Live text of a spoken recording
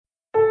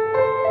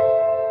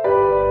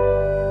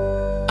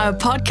A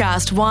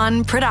Podcast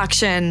One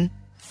production.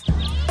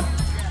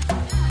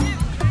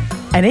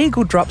 An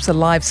eagle drops a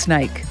live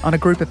snake on a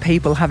group of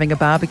people having a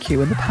barbecue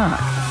in the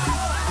park.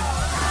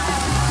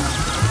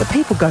 The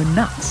people go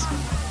nuts.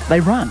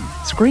 They run,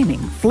 screaming,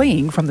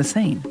 fleeing from the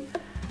scene.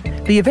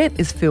 The event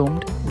is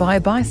filmed by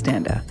a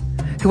bystander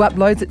who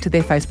uploads it to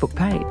their Facebook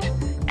page,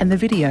 and the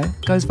video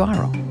goes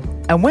viral.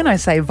 And when I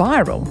say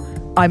viral,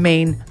 I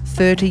mean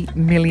 30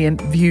 million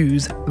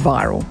views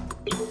viral.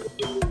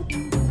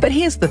 But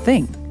here's the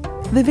thing.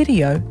 The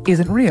video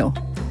isn't real.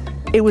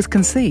 It was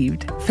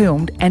conceived,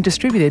 filmed and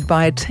distributed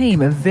by a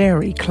team of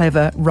very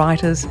clever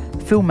writers,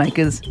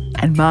 filmmakers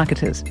and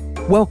marketers.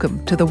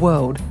 Welcome to the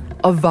world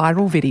of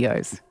viral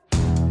videos.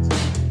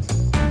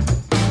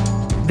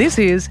 This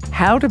is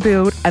How to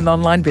Build an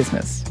Online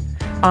Business.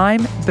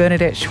 I'm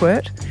Bernadette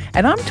Schwerdt,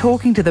 and I'm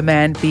talking to the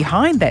man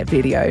behind that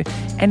video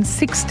and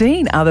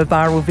 16 other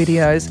viral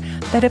videos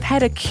that have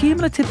had a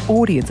cumulative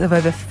audience of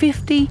over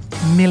 50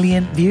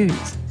 million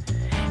views.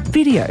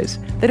 Videos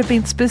that have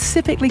been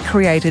specifically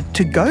created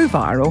to go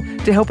viral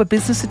to help a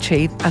business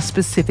achieve a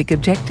specific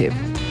objective.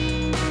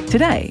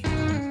 Today,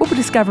 we'll be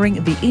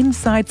discovering the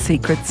inside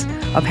secrets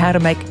of how to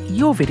make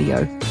your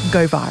video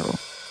go viral.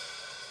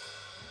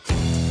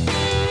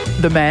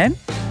 The man,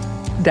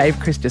 Dave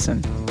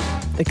Christensen.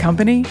 The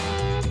company,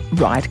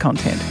 Riot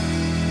Content.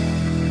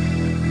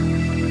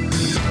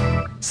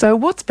 So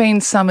what's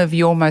been some of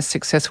your most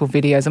successful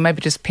videos, or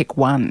maybe just pick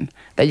one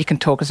that you can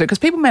talk us through, because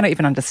people may not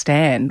even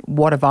understand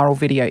what a viral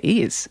video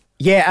is.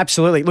 Yeah,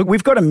 absolutely. Look,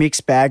 we've got a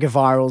mixed bag of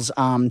virals.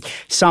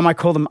 Some I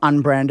call them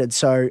unbranded.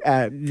 So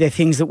they're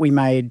things that we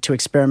made to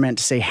experiment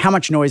to see how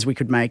much noise we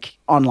could make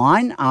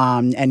online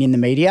and in the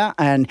media.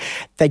 And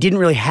they didn't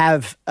really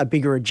have a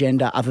bigger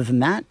agenda other than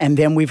that. And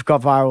then we've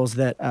got virals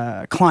that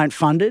are client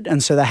funded.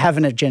 And so they have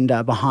an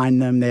agenda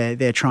behind them.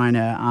 They're trying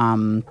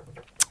to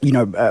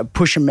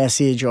push a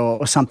message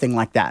or something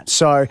like that.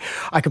 So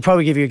I could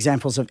probably give you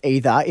examples of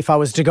either. If I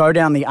was to go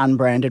down the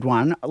unbranded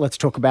one, let's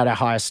talk about our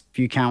highest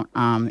view count.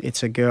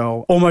 It's a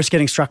girl almost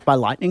getting struck by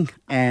lightning,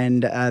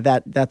 and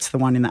that's the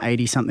one in the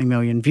 80-something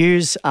million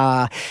views.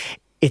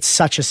 It's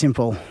such a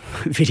simple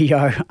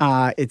video.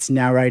 It's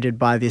narrated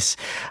by this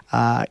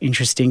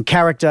interesting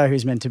character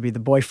who's meant to be the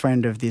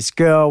boyfriend of this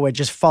girl. We're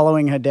just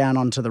following her down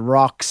onto the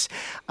rocks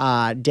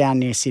down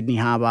near Sydney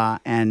Harbour,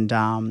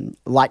 and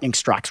lightning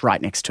strikes right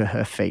next to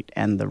her feet,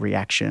 and the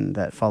reaction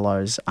that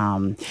follows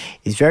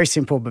is very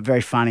simple but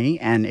very funny,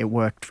 and it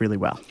worked really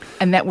well.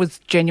 And that was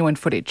genuine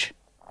footage?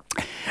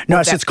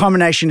 No, so it's a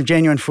combination of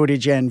genuine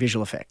footage and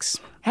visual effects.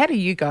 How do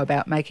you go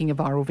about making a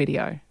viral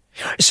video?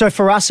 So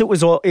for us, it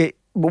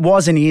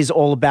was and is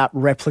all about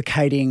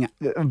replicating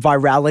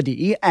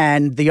virality,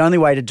 and the only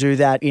way to do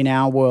that in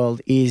our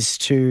world is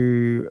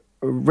to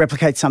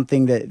replicate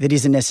something that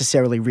isn't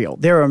necessarily real.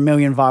 There are a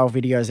million viral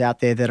videos out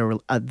there that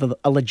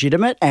are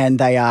legitimate, and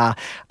they are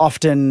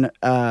often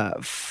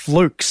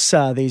flukes,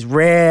 these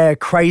rare,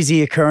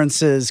 crazy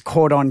occurrences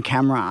caught on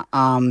camera.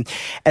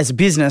 As a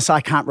business,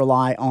 I can't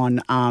rely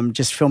on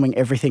just filming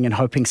everything and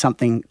hoping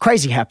something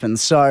crazy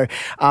happens. So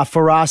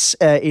for us,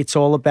 it's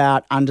all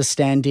about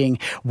understanding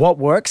what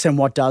works and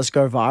what does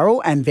go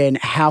viral, and then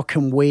how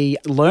can we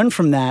learn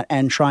from that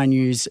and try and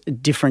use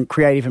different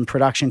creative and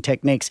production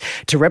techniques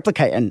to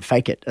replicate and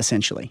fake it,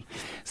 essentially.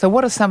 So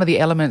what are some of the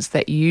elements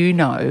that you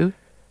know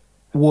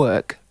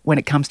work when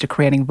it comes to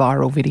creating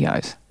viral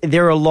videos?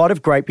 There are a lot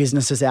of great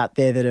businesses out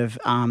there that have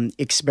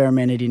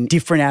experimented in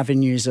different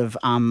avenues of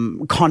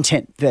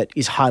content that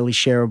is highly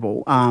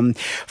shareable.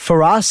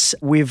 For us,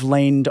 we've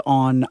leaned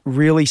on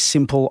really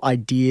simple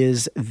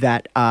ideas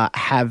that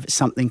have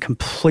something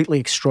completely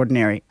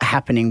extraordinary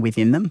happening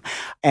within them.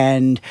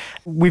 And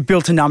we've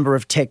built a number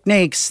of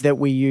techniques that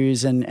we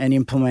use and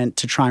implement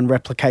to try and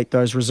replicate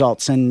those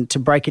results. And to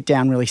break it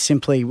down really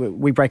simply,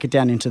 we break it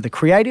down into the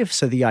creative,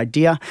 so the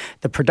idea,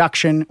 the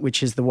production,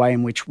 which is the way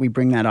in which we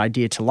bring that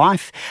idea to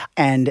life,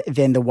 and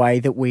then the way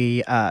that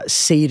we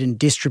seed and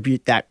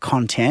distribute that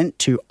content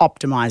to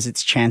optimize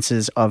its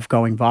chances of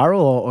going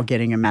viral or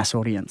getting a mass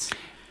audience.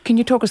 Can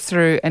you talk us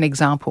through an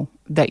example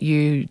that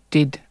you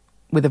did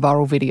with a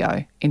viral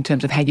video in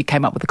terms of how you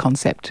came up with the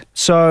concept?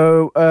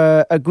 So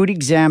a good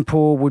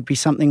example would be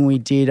something we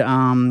did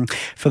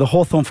for the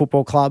Hawthorn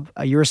Football Club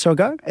a year or so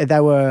ago. They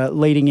were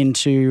leading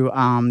into the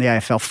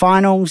AFL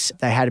finals.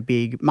 They had a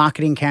big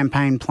marketing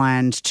campaign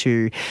planned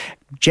to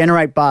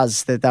generate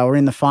buzz that they were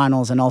in the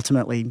finals and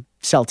ultimately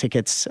sell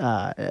tickets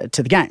to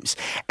the games.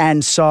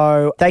 And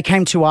so they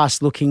came to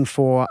us looking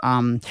for,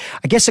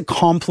 a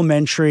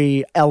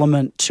complementary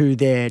element to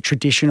their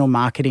traditional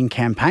marketing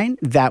campaign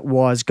that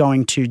was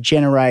going to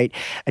generate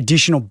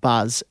additional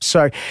buzz.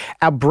 So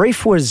our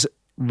brief was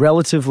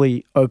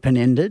relatively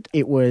open-ended.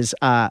 It was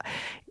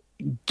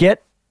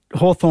get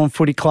Hawthorn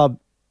Footy Club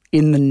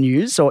in the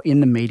news or in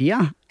the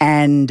media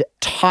and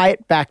tie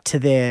it back to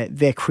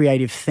their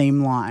creative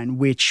theme line,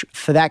 which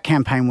for that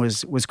campaign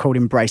was called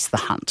Embrace the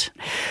Hunt.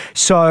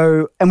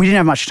 So, and we didn't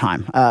have much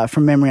time.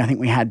 From memory, I think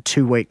we had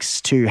 2 weeks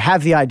to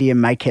have the idea,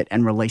 make it,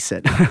 and release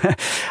it.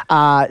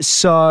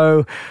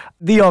 So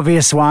the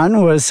obvious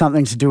one was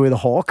something to do with a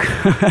hawk.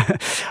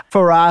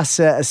 For us,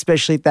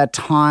 especially at that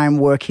time,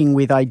 working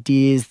with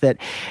ideas that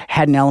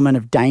had an element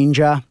of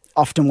danger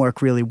often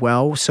work really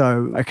well.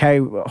 So, okay,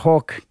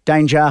 hawk,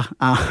 danger,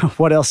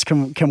 what else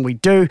can we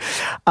do?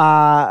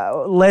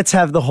 Let's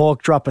have the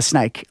hawk drop a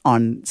snake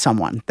on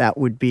someone. That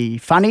would be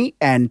funny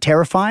and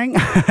terrifying.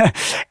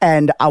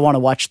 And I want to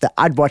watch that.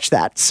 I'd watch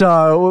that.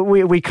 So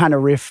we kind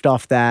of riffed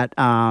off that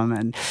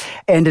and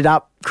ended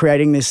up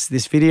creating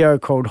this video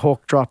called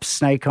Hawk Drops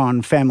Snake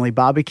on Family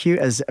Barbecue,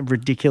 as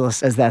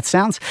ridiculous as that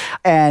sounds.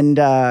 And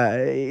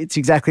it's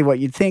exactly what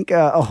you'd think.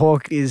 A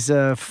hawk is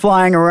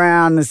flying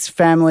around. This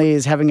family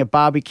is having a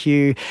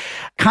barbecue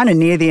kind of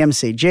near the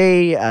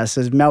MCG.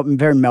 So it's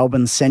very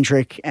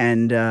Melbourne-centric.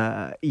 And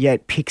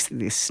it picks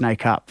this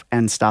snake up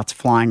and starts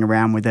flying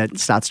around with it,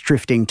 starts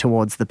drifting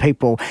towards the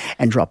people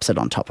and drops it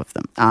on top of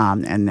them.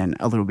 And then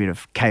a little bit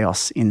of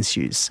chaos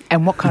ensues.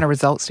 And what kind of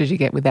results did you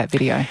get with that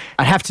video?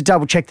 I'd have to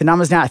double check the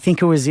numbers now. I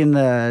think it was in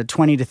the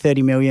 20 to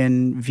 30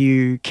 million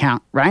view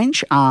count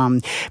range.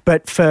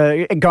 But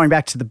for going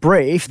back to the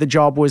brief, the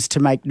job was to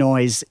make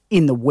noise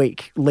in the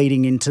week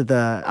leading into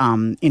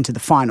the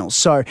finals.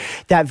 So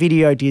that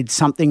video did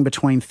something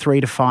between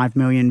 3 to 5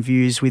 million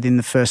views within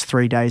the first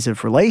 3 days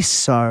of release.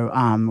 So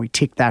we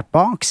ticked that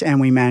box and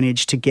we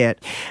managed to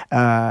get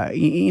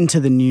into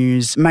the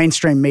news,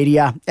 mainstream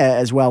media,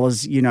 as well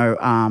as,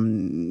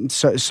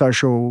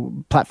 social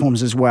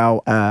platforms as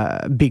well,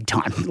 big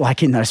time,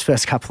 like in those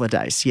first couple of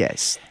days.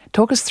 Yes.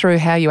 Talk us through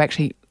how you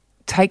actually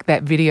take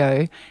that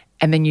video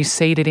and then you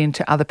seed it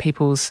into other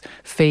people's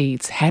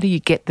feeds. How do you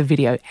get the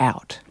video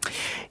out?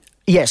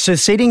 Yeah, so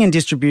seeding and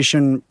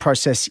distribution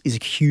process is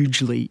a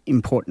hugely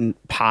important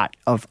part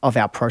of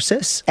our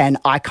process. And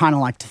I kind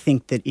of like to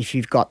think that if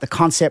you've got the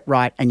concept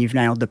right and you've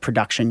nailed the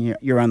production,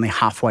 you're only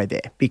halfway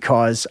there.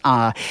 Because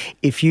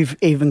if you've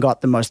even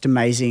got the most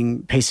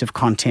amazing piece of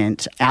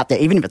content out there,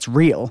 even if it's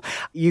real,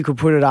 you could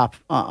put it up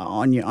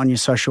on your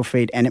social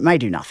feed and it may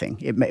do nothing.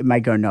 It may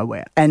go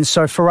nowhere. And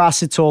so for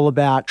us, it's all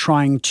about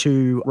trying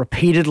to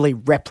repeatedly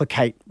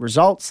replicate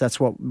results. That's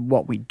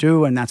what we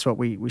do, and that's what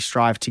we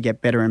strive to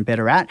get better and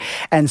better at.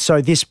 And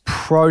so this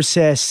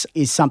process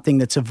is something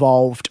that's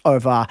evolved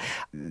over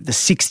the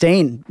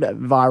 16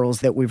 virals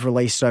that we've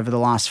released over the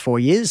last 4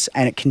 years,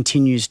 and it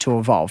continues to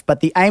evolve.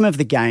 But the aim of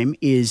the game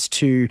is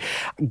to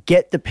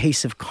get the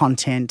piece of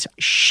content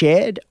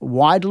shared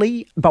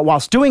widely, but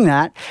whilst doing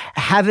that,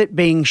 have it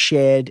being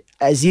shared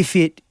as if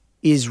it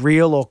is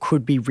real or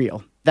could be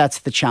real. That's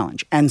the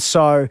challenge. And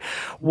so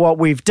what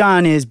we've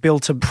done is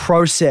built a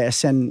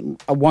process,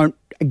 and I won't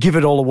give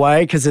it all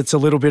away because it's a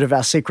little bit of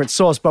our secret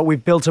sauce, but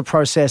we've built a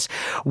process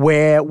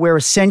where we're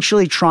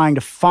essentially trying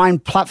to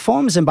find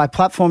platforms, and by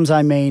platforms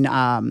I mean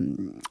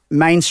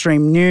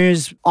mainstream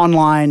news,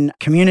 online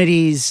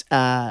communities,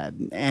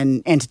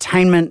 and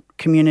entertainment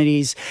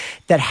communities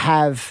that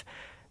have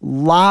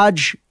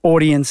large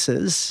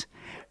audiences,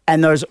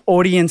 and those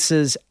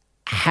audiences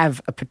have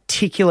a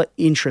particular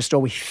interest, or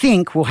we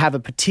think will have a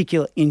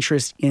particular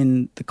interest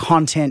in the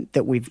content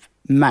that we've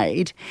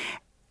made.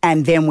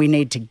 And then we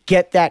need to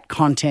get that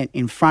content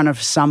in front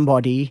of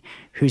somebody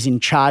who's in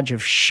charge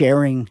of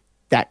sharing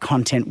that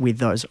content with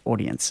those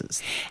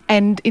audiences.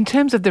 And in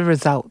terms of the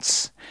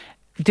results,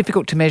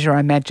 difficult to measure, I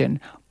imagine,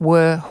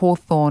 were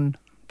Hawthorn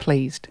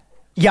pleased?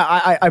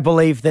 Yeah, I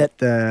believe that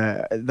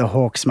the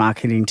Hawks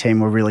marketing team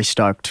were really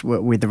stoked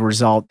with the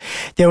result.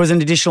 There was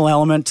an additional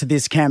element to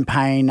this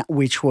campaign,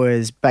 which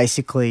was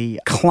basically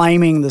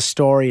claiming the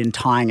story and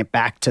tying it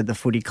back to the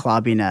footy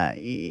club in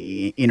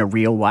a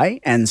real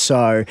way. And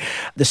so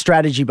the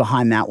strategy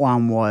behind that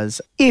one was,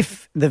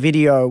 if the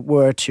video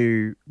were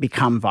to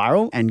become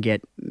viral and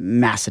get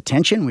mass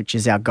attention, which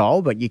is our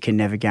goal, but you can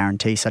never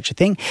guarantee such a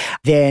thing,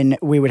 then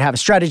we would have a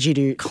strategy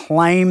to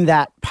claim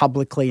that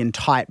publicly and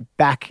tie it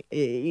back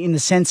in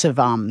the sense of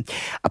a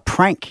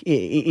prank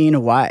in a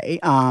way.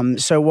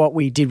 So what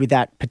we did with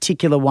that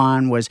particular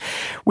one was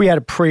we had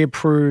a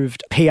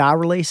pre-approved PR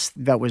release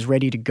that was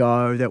ready to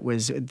go, that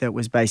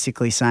was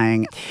basically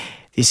saying,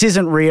 this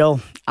isn't real.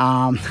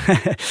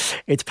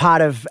 It's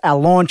part of our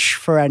launch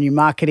for our new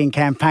marketing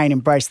campaign,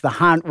 Embrace the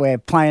Hunt. We're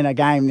playing a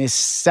game this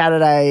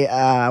Saturday.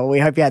 We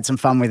hope you had some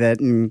fun with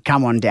it and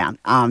come on down.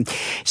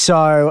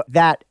 So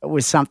that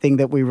was something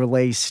that we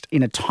released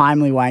in a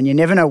timely way, and you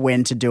never know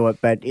when to do it,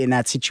 but in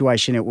that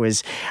situation, it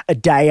was a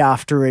day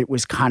after it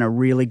was kind of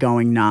really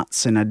going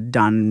nuts and had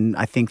done,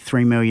 I think,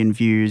 3 million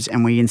views,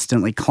 and we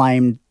instantly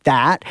claimed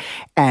that.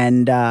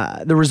 And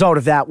the result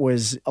of that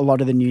was a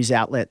lot of the news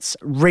outlets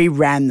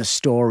reran the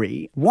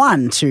story,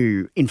 one,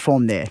 to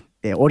inform their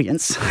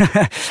audience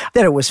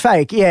that it was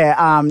fake,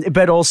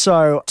 but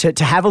also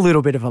to have a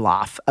little bit of a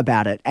laugh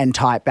about it and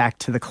tie it back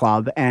to the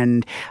club.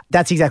 And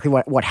that's exactly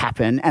what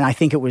happened. And I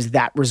think it was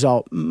that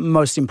result,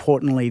 most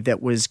importantly,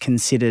 that was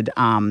considered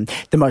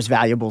the most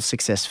valuable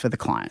success for the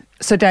client.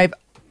 So, Dave,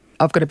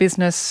 I've got a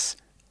business,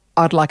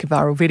 I'd like a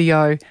viral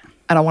video,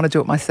 and I want to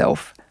do it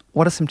myself.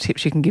 What are some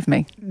tips you can give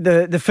me?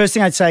 The first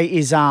thing I'd say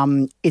is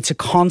it's a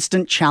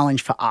constant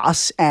challenge for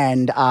us,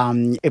 and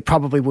it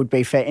probably would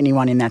be for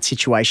anyone in that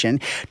situation,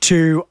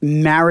 to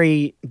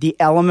marry the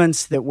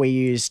elements that we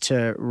use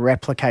to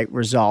replicate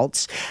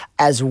results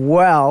as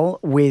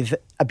well with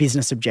a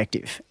business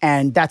objective.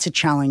 And that's a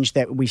challenge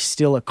that we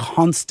still are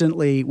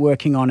constantly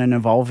working on and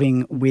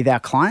evolving with our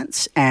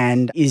clients,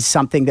 and is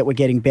something that we're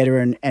getting better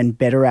and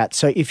better at.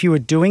 So if you were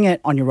doing it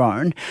on your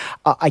own,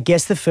 I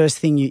guess the first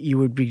thing you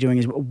would be doing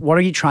is, what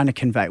are you trying to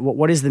convey?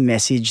 What is the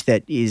message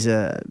that is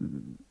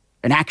an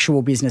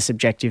actual business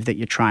objective that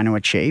you're trying to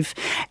achieve?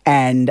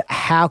 And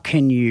how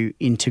can you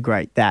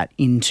integrate that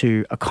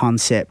into a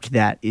concept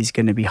that is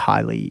going to be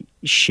highly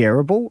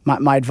shareable?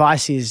 My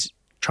advice is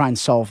try and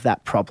solve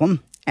that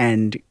problem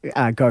and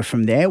go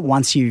from there.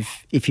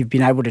 If you've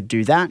been able to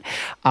do that,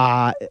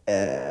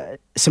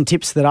 some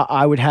tips that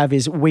I would have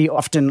is, we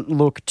often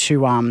look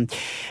to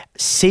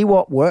see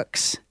what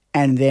works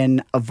and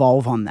then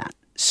evolve on that.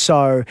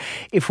 So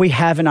if we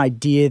have an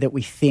idea that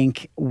we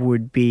think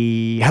would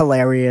be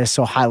hilarious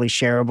or highly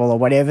shareable or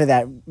whatever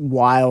that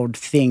wild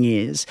thing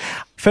is,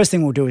 first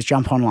thing we'll do is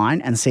jump online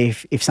and see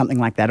if something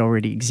like that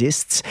already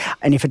exists.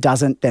 And if it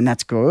doesn't, then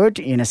that's good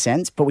in a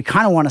sense. But we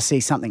kind of want to see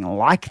something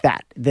like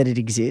that it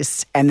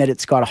exists and that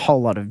it's got a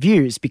whole lot of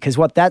views, because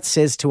what that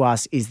says to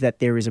us is that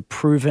there is a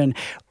proven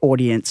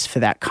audience for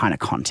that kind of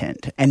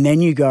content. And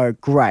then you go,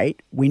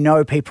 great, we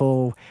know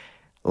people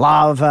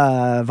love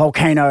a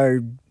volcano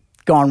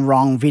gone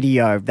wrong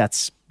video.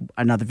 That's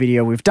another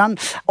video we've done.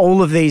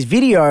 All of these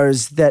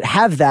videos that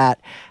have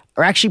that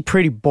are actually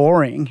pretty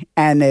boring,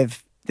 and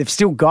they've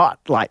still got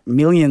like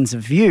millions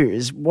of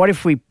views. What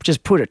if we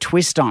just put a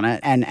twist on it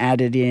and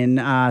added in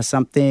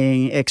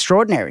something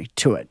extraordinary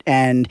to it?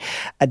 And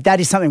that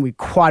is something we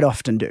quite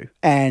often do.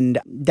 And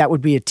that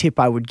would be a tip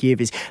I would give,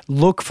 is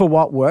look for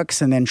what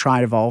works and then try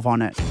and evolve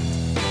on it.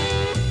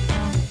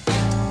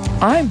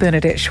 I'm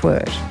Bernadette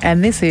Schwert,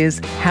 and this is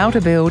How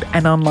to Build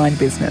an Online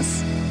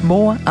Business.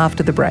 More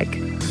after the break.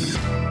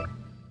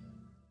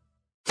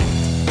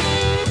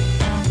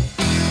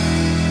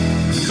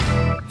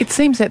 It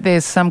seems that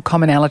there's some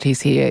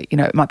commonalities here. You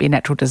know, it might be a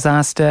natural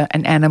disaster,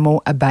 an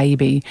animal, a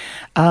baby,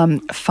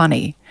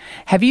 funny.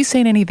 Have you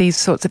seen any of these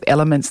sorts of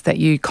elements that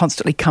you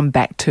constantly come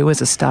back to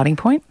as a starting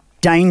point?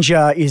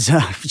 Danger is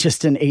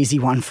just an easy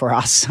one for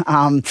us.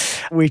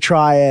 We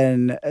try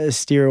and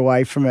steer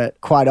away from it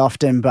quite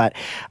often, but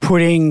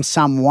putting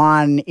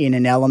someone in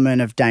an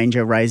element of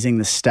danger, raising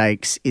the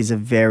stakes, is a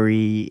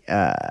very...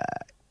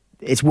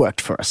 it's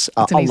worked for us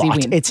a lot.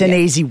 Win. It's an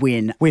easy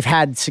win. We've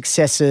had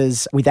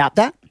successes without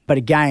that. But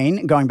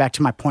again, going back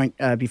to my point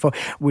before,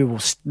 we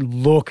will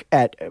look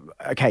at,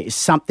 okay,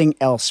 something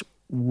else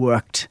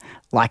worked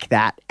like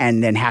that,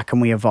 and then how can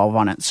we evolve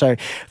on it? So,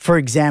 for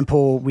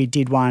example, we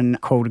did one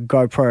called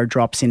GoPro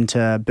Drops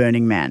into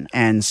Burning Man.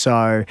 And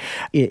so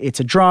it's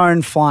a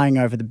drone flying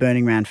over the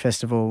Burning Man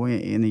festival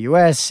in the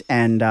US,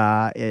 and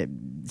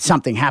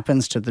something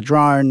happens to the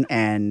drone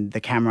and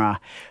the camera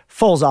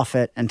falls off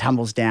it and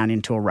tumbles down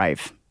into a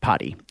rave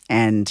party.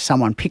 And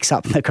someone picks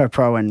up the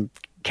GoPro and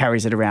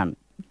carries it around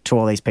to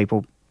all these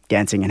people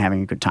dancing and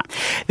having a good time.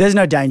 There's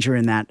no danger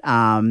in that.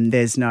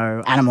 There's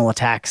no animal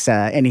attacks,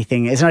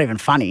 anything. It's not even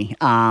funny.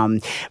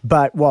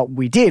 But what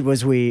we did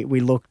was we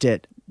looked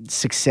at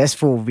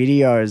successful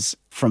videos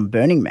from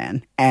Burning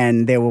Man,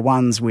 and there were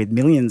ones with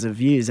millions of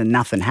views and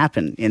nothing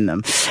happened in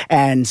them.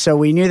 And so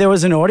we knew there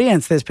was an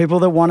audience. There's people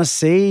that want to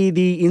see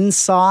the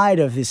inside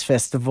of this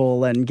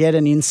festival and get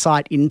an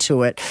insight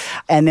into it.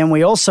 And then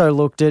we also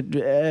looked at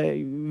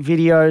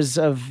videos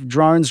of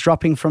drones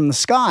dropping from the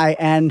sky,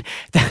 and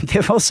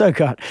they've also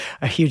got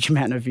a huge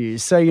amount of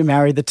views. So you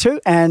marry the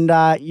two, and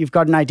you've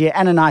got an idea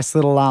and a nice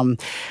little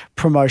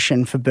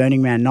promotion for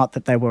Burning Man. Not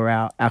that they were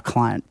our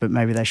client, but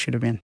maybe they should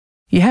have been.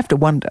 You have to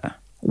wonder,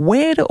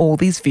 where do all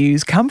these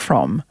views come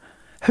from?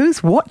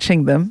 Who's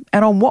watching them,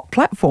 and on what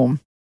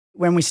platform?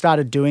 When we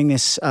started doing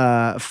this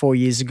 4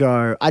 years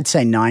ago, I'd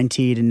say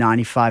 90 to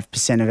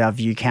 95% of our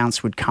view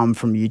counts would come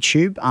from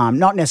YouTube,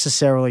 not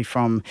necessarily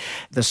from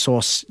the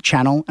source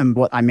channel. And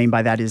what I mean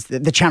by that is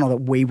the channel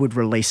that we would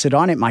release it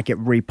on. It might get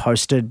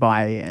reposted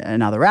by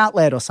another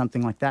outlet or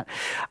something like that.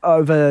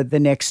 Over the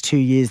next 2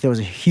 years, there was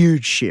a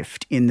huge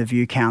shift in the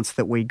view counts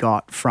that we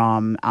got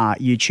from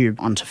YouTube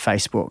onto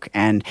Facebook.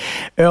 And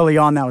early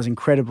on, that was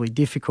incredibly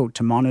difficult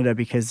to monitor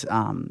because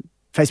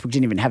Facebook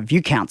didn't even have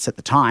view counts at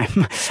the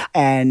time.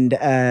 And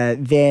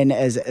then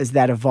as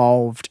that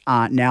evolved,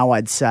 now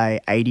I'd say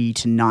 80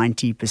 to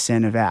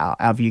 90% of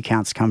our view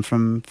counts come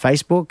from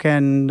Facebook,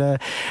 and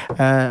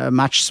a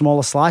much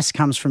smaller slice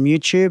comes from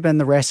YouTube,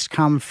 and the rest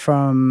come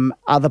from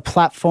other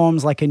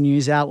platforms like a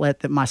news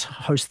outlet that might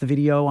host the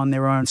video on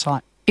their own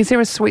site. Is there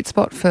a sweet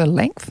spot for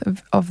length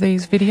of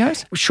these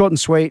videos? Short and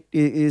sweet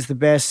is the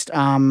best.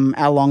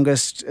 Our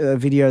longest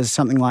video is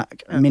something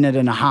like a minute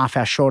and a half.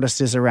 Our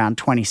shortest is around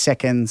 20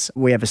 seconds.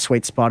 We have a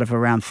sweet spot of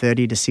around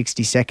 30 to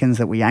 60 seconds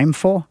that we aim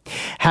for.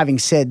 Having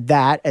said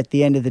that, at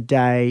the end of the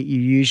day, you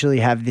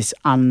usually have this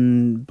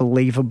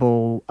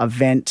unbelievable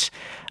event.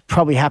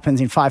 Probably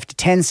happens in 5 to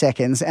 10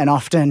 seconds, and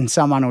often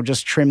someone will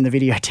just trim the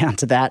video down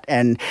to that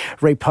and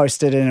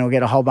repost it, and it'll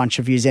get a whole bunch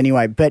of views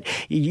anyway. But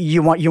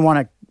you want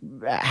to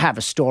have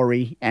a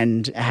story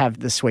and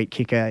have the sweet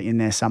kicker in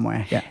there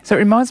somewhere. Yeah. So it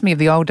reminds me of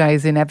the old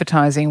days in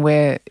advertising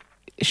where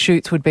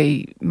shoots would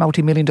be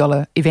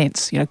multi-million-dollar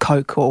events,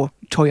 Coke or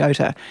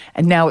Toyota,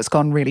 and now it's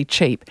gone really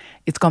cheap.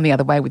 It's gone the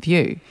other way with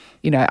you.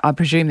 I'm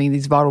presuming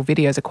these viral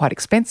videos are quite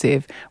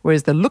expensive,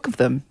 whereas the look of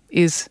them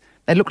is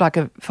they look like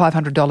a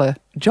 $500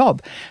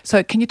 job.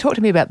 So can you talk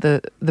to me about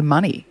the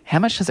money? How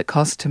much does it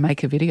cost to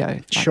make a video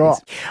like Sure.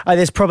 this?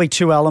 There's probably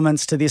two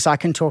elements to this. I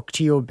can talk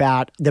to you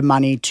about the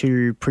money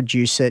to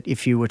produce it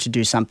if you were to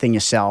do something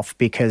yourself,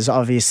 because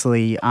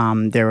obviously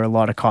there are a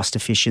lot of cost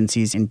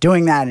efficiencies in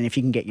doing that. And if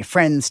you can get your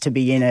friends to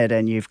be in it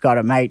and you've got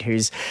a mate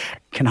who's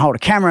can hold a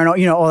camera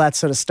and all that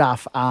sort of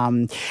stuff.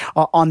 On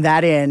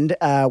that end,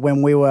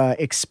 when we were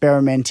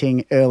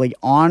experimenting early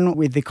on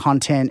with the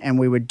content and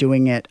we were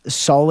doing it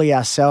solely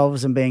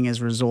ourselves and being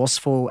as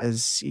resourceful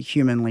as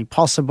humanly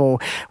possible,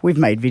 we've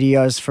made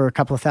videos for a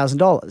couple of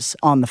 $1,000s.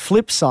 On the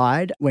flip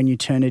side, when you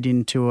turn it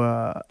into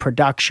a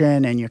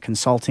production and you're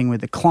consulting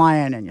with the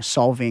client and you're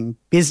solving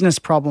business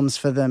problems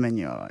for them and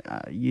you're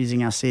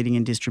using our seeding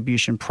and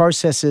distribution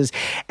processes,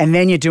 and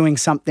then you're doing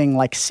something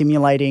like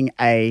simulating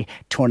a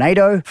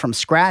tornado from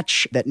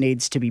scratch that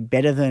needs to be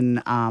better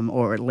than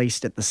or at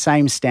least at the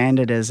same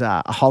standard as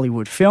a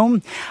Hollywood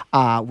film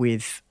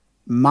with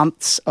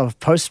months of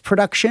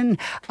post-production,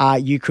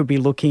 you could be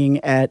looking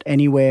at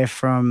anywhere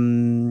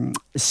from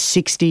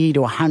 $60,000 to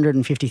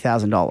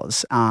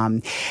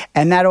 $150,000.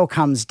 And that all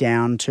comes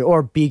down to, or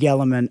a big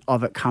element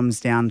of it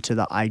comes down to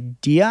the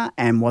idea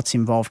and what's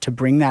involved to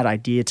bring that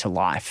idea to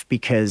life,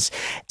 because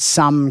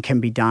some can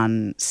be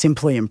done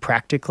simply and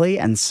practically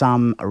and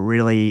some are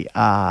really,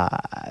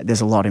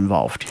 there's a lot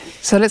involved.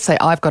 So let's say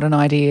I've got an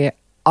idea,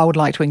 I would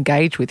like to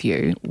engage with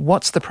you.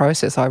 What's the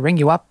process? I ring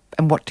you up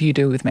and what do you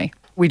do with me?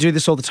 We do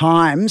this all the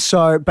time.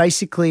 So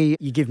basically,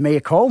 you give me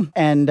a call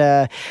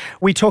and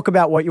we talk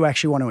about what you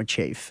actually want to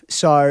achieve.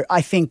 So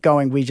I think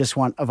we just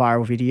want a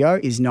viral video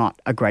is not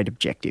a great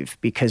objective,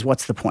 because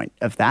what's the point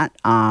of that?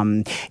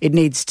 It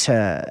needs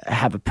to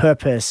have a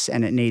purpose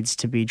and it needs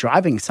to be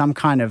driving some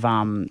kind of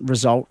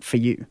result for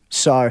you.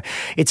 So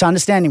it's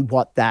understanding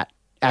what that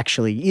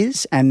actually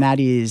is, and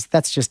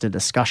that's just a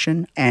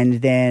discussion.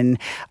 And then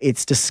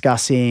it's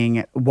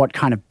discussing what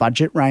kind of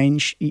budget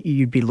range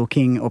you'd be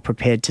looking or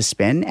prepared to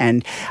spend.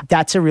 And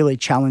that's a really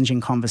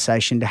challenging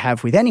conversation to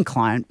have with any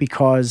client,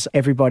 because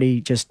everybody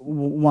just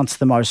wants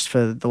the most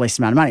for the least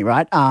amount of money,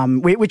 right?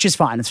 Which is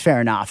fine, it's fair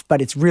enough,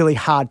 but it's really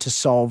hard to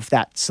solve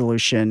that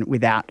solution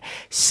without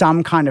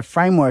some kind of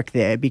framework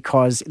there,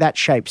 because that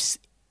shapes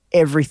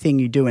everything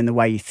you do in the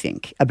way you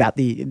think about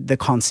the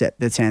concept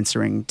that's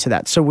answering to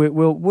that. So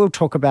we'll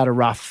talk about a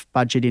rough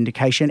budget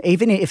indication,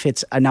 even if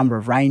it's a number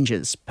of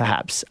ranges,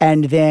 perhaps.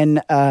 And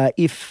then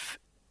if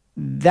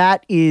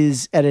that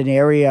is at an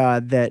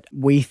area that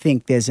we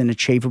think there's an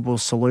achievable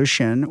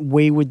solution,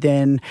 we would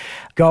then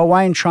go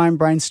away and try and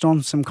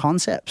brainstorm some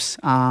concepts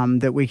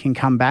that we can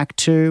come back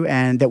to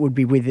and that would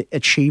be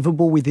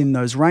achievable within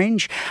those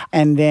range.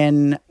 And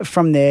then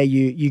from there,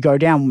 you go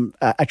down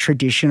a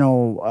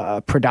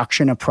traditional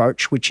production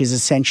approach, which is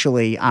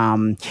essentially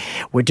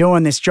we're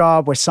doing this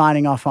job, we're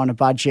signing off on a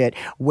budget,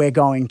 we're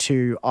going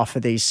to offer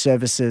these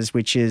services,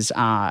 which is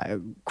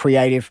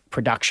creative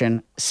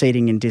production,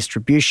 seeding and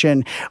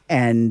distribution,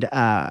 and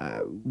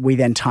we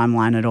then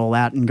timeline it all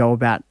out and go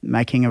about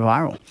making it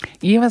viral.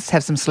 You must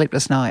have some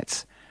sleepless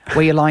nights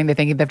where you're lying there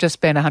thinking they've just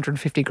spent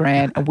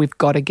 $150,000 and we've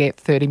got to get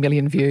 30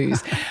 million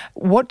views.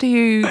 How do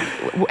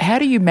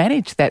you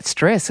manage that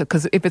stress?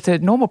 Because if it's a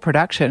normal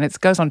production, it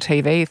goes on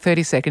TV,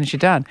 30 seconds, you're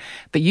done.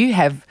 But you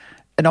have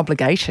an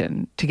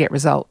obligation to get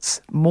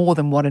results more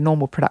than what a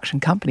normal production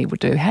company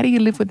would do. How do you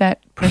live with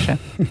that pressure?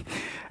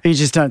 You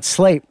just don't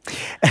sleep.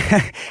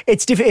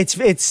 It's different.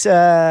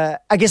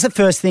 I guess the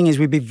first thing is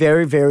we'd be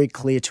very, very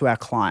clear to our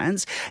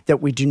clients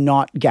that we do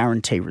not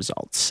guarantee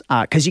results,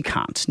 because you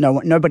can't.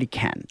 Nobody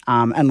can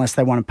unless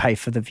they want to pay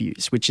for the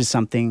views, which is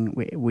something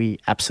we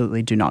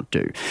absolutely do not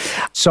do.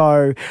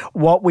 So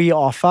what we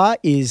offer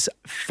is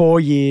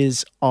 4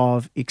 years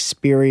of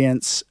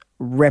experience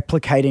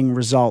replicating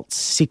results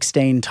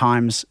 16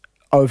 times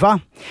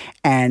over,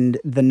 and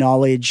the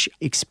knowledge,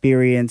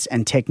 experience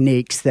and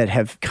techniques that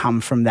have come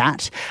from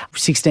that.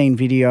 16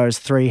 videos,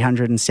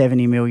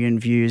 370 million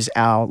views.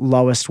 Our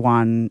lowest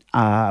one,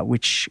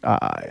 which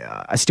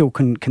I still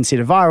can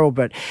consider viral,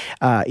 but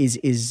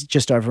is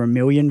just over 1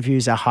 million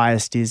views. Our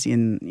highest is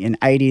in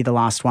 80. The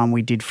last one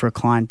we did for a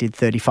client did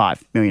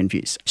 35 million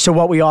views. So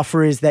what we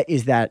offer is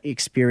that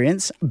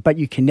experience, but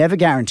you can never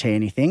guarantee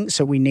anything.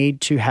 So we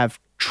need to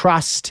have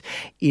trust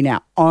in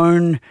our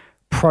own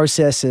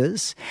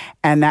processes,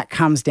 and that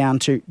comes down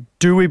to,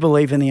 do we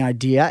believe in the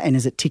idea and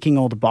is it ticking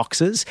all the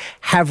boxes?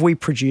 Have we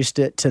produced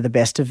it to the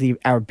best of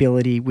our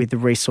ability with the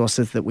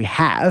resources that we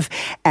have?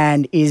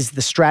 And is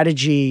the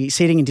strategy,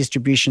 seeding and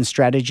distribution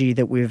strategy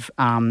that we've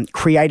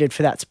created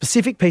for that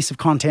specific piece of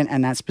content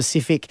and that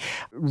specific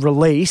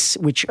release,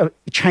 which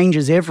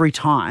changes every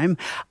time,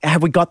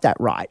 have we got that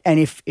right? And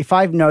if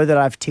I know that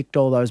I've ticked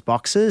all those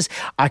boxes,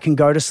 I can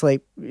go to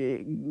sleep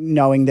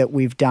knowing that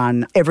we've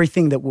done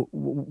everything that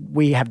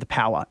we have the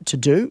power to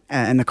do,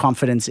 and the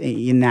confidence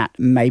in that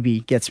maybe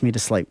gets me to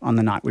sleep on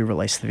the night we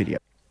release the video.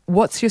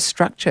 What's your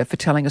structure for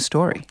telling a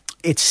story?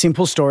 It's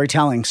simple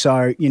storytelling.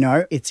 So,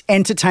 it's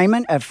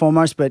entertainment at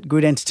foremost, but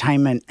good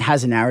entertainment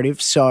has a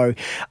narrative. So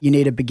you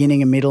need a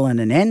beginning, a middle, and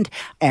an end.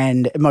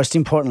 And most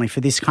importantly, for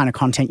this kind of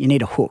content, you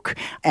need a hook.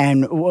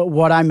 And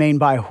what I mean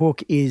by a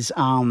hook is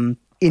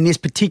in this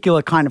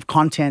particular kind of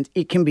content,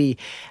 it can be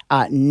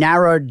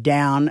narrowed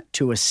down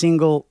to a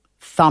single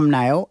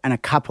thumbnail and a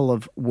couple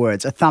of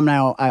words. A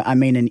thumbnail, I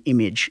mean an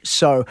image.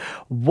 So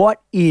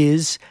what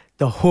is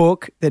the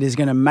hook that is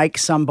going to make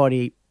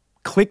somebody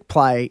click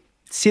play,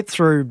 sit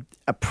through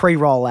a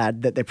pre-roll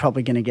ad that they're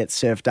probably going to get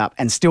served up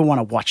and still want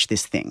to watch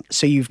this thing?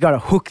 So you've got to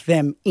hook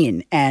them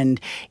in,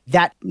 and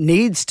that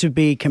needs to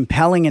be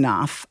compelling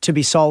enough to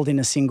be sold in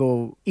a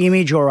single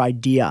image or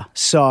idea.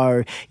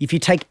 So if you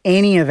take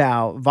any of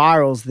our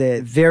virals,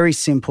 they're very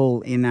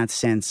simple in that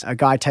sense. A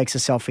guy takes a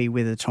selfie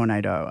with a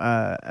tornado.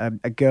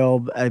 A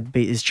girl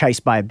is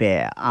chased by a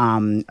bear.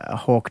 A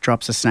hawk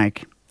drops a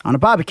snake on a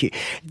barbecue.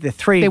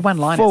 They're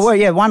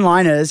one-liners.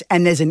 One-liners,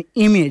 and there's an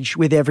image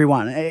with every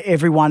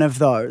one of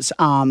those.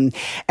 And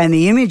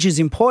the image is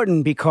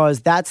important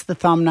because that's the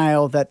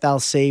thumbnail that they'll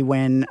see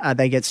when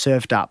they get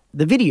served up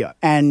the video.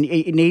 And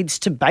it needs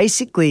to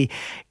basically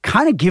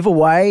kind of give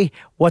away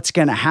what's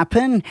going to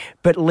happen,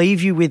 but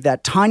leave you with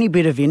that tiny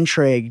bit of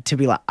intrigue to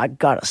be like, I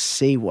got to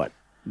see what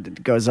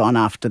goes on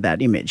after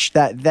that image.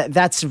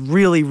 That's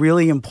really,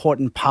 really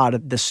important part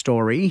of the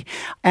story.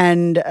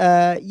 And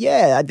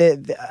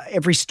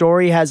every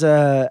story has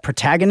a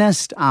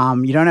protagonist.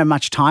 You don't have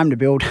much time to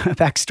build a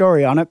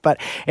backstory on it,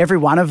 but every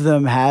one of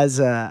them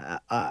has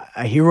a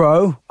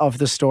hero of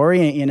the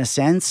story in a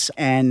sense.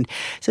 And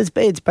so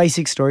it's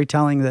basic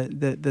storytelling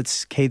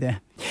that's key there.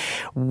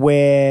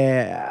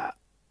 We're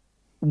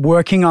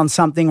working on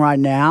something right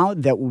now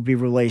that will be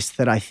released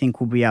that I think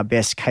will be our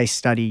best case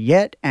study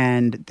yet,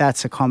 and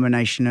that's a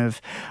combination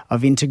of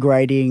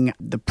integrating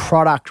the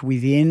product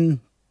within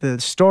the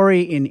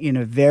story in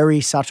a very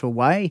subtle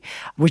way,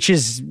 which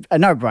is a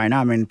no-brainer.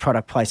 I mean,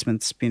 product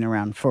placement's been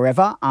around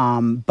forever,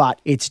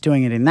 but it's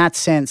doing it in that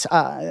sense.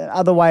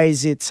 Other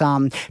ways, it's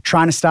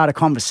trying to start a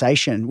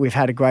conversation. We've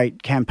had a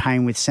great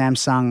campaign with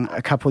Samsung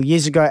a couple of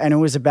years ago, and it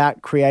was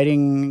about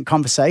creating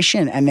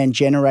conversation and then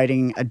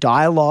generating a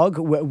dialogue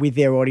with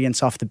their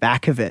audience off the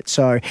back of it.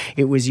 So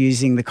it was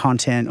using the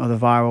content or the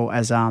viral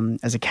as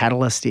a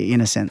catalyst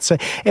in a sense. So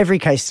every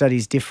case study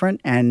is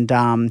different, and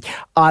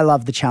I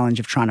love the challenge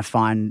of trying to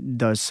find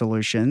those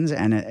solutions,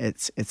 and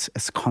it's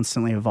a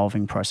constantly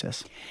evolving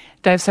process.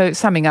 Dave, so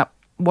summing up,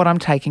 what I'm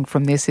taking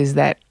from this is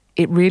that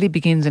it really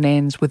begins and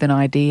ends with an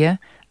idea,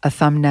 a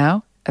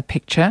thumbnail, a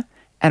picture,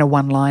 and a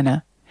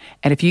one-liner.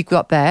 And if you've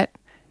got that,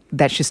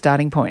 that's your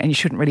starting point, and you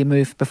shouldn't really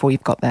move before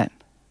you've got that.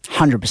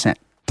 100%.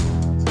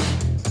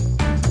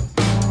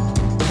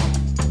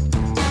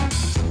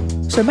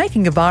 So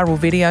making a viral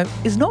video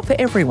is not for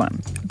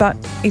everyone, but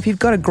if you've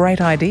got a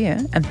great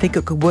idea and think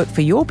it could work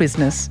for your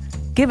business,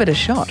 give it a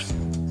shot.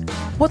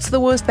 What's the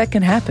worst that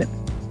can happen?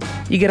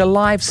 You get a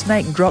live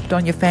snake dropped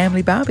on your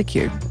family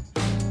barbecue.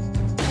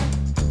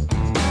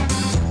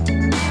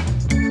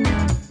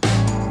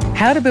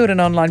 How to Build an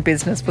Online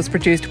Business was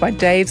produced by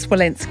Dave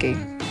Swolensky.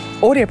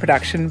 Audio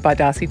production by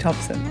Darcy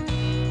Thompson.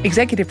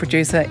 Executive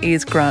producer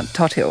is Grant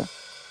Tothill.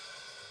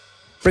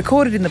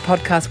 Recorded in the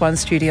Podcast One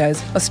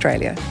Studios,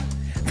 Australia.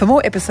 For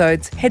more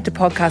episodes, head to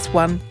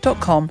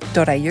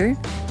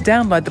podcastone.com.au,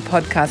 download the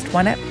Podcast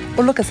One app,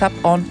 or look us up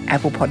on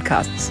Apple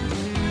Podcasts.